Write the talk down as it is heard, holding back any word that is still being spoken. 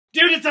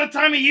Dude, it's that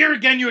time of year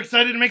again. You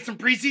excited to make some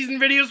preseason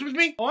videos with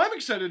me? Oh, I'm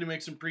excited to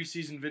make some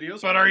preseason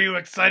videos. But are you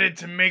excited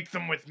to make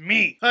them with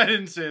me? I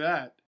didn't say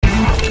that.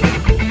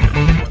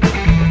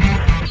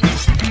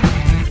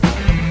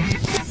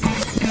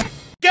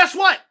 Guess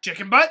what,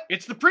 chicken butt?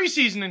 It's the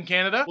preseason in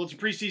Canada. Well, it's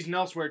preseason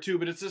elsewhere too,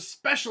 but it's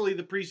especially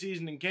the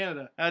preseason in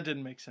Canada. That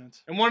didn't make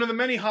sense. And one of the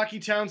many hockey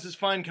towns this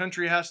fine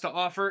country has to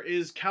offer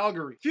is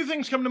Calgary. Few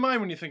things come to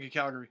mind when you think of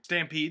Calgary.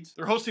 Stampedes.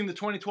 They're hosting the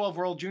 2012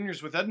 World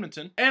Juniors with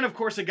Edmonton. And of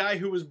course, a guy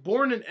who was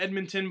born in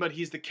Edmonton, but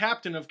he's the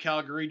captain of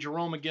Calgary,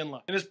 Jarome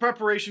Iginla. And his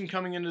preparation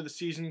coming into the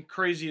season,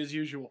 crazy as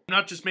usual. I'm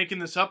not just making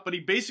this up, but he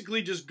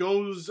basically just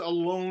goes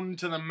alone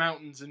to the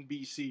mountains in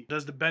BC.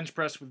 Does the bench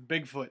press with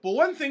Bigfoot. But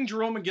one thing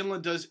Jarome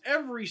Iginla does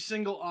every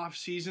single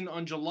off-season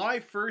on July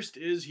 1st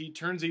is he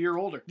turns a year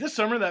older. This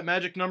summer, that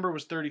magic number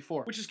was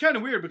 34, which is kind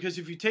of weird because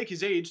if you take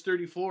his age,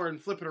 34, and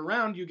flip it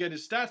around, you get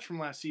his stats from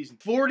last season.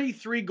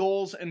 43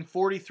 goals and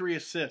 43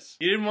 assists.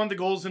 He didn't want the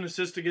goals and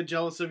assists to get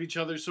jealous of each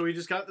other, so he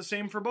just got the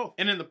same for both.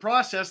 And in the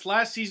process,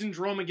 last season,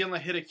 Jarome Iginla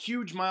hit a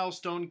huge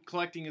milestone,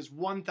 collecting his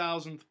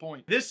 1,000th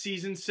point. This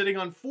season, sitting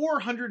on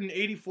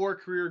 484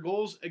 career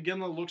goals,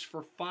 Iginla looks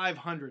for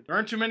 500. There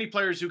aren't too many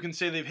players who can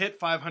say they've hit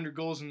 500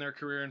 goals in their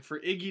career, and for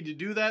Iggy to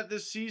do that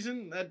this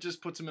season, that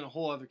just puts him in a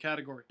whole other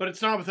category. But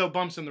it's not without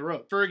bumps in the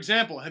road. For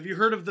example, have you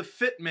heard of the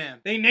Fit Man?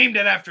 They named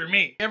it after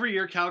me. Every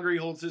year, Calgary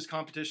holds this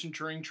competition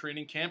during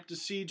training camp to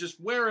see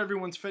just where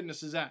everyone's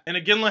fitness is at. And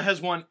Iginla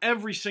has won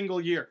every single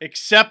year,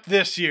 except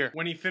this year,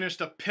 when he finished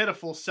a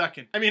pitiful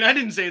second. I mean, I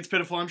didn't say it's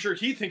pitiful. I'm sure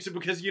he thinks it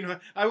because, you know,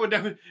 I would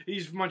never,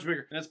 he's much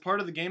bigger. And as part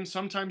of the game,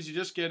 sometimes you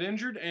just get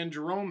injured, and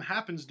Jarome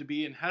happens to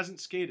be and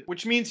hasn't skated.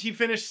 Which means he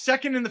finished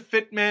second in the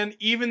Fit Man,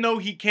 even though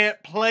he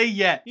can't play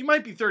yet. He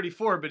might be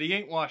 34, but he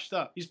ain't washed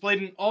up. He's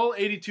played in all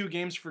 82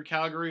 games for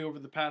Calgary over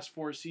the past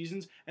 4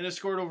 seasons and has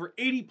scored over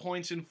 80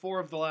 points in 4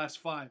 of the last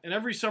 5. And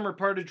every summer,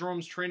 part of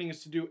Jarome's training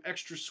is to do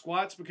extra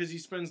squats because he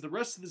spends the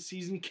rest of the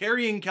season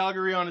carrying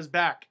Calgary on his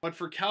back. But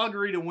for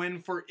Calgary to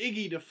win, for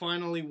Iggy to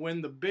finally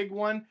win the big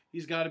one,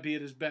 he's got to be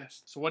at his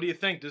best. So what do you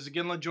think? Does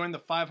Iginla join the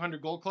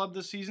 500 goal club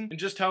this season? And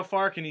just how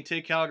far can he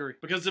take Calgary?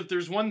 Because if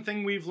there's one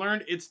thing we've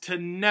learned, it's to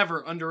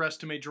never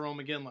underestimate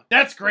Jarome Iginla.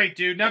 That's great,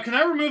 dude. Now, can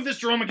I remove this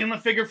Jarome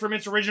Iginla figure from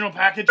its original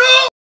package?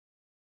 No!